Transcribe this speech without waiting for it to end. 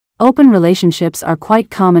Open relationships are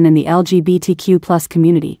quite common in the LGBTQ+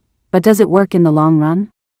 community, but does it work in the long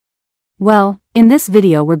run? Well, in this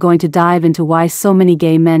video we're going to dive into why so many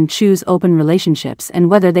gay men choose open relationships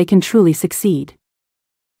and whether they can truly succeed.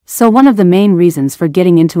 So one of the main reasons for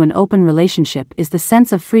getting into an open relationship is the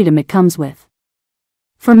sense of freedom it comes with.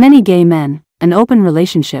 For many gay men, an open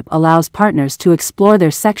relationship allows partners to explore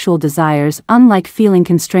their sexual desires, unlike feeling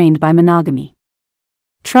constrained by monogamy.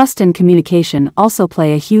 Trust and communication also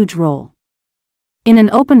play a huge role. In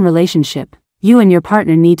an open relationship, you and your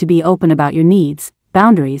partner need to be open about your needs,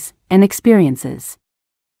 boundaries, and experiences.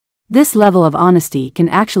 This level of honesty can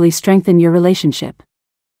actually strengthen your relationship.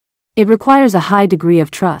 It requires a high degree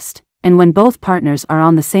of trust, and when both partners are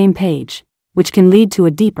on the same page, which can lead to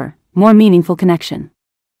a deeper, more meaningful connection.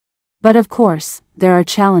 But of course, there are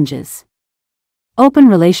challenges. Open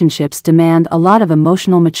relationships demand a lot of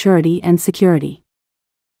emotional maturity and security.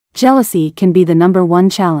 Jealousy can be the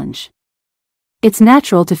 #1 challenge. It's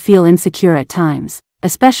natural to feel insecure at times,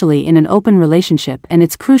 especially in an open relationship, and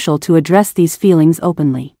it's crucial to address these feelings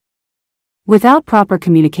openly. Without proper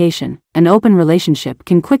communication, an open relationship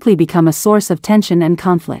can quickly become a source of tension and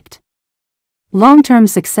conflict. Long-term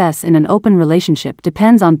success in an open relationship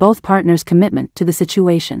depends on both partners' commitment to the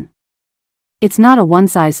situation. It's not a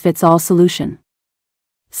one-size-fits-all solution.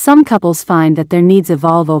 Some couples find that their needs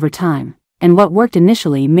evolve over time, and what worked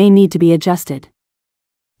initially may need to be adjusted.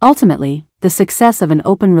 Ultimately, the success of an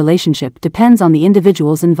open relationship depends on the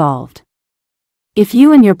individuals involved. If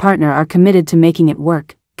you and your partner are committed to making it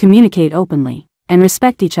work, communicate openly, and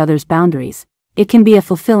respect each other's boundaries, it can be a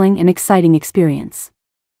fulfilling and exciting experience.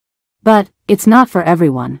 But it's not for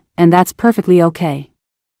everyone, and that's perfectly okay.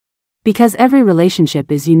 Because every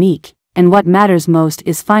relationship is unique, and what matters most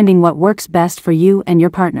is finding what works best for you and your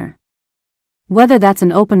partner. Whether that's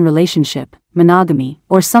an open relationship, monogamy,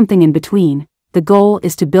 or something in between, the goal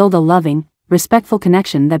is to build a loving, respectful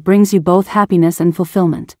connection that brings you both happiness and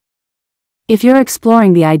fulfillment. If you're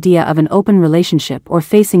exploring the idea of an open relationship or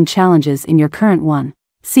facing challenges in your current one,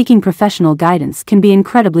 seeking professional guidance can be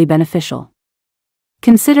incredibly beneficial.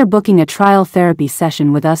 Consider booking a trial therapy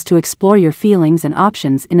session with us to explore your feelings and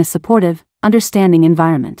options in a supportive, understanding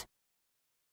environment.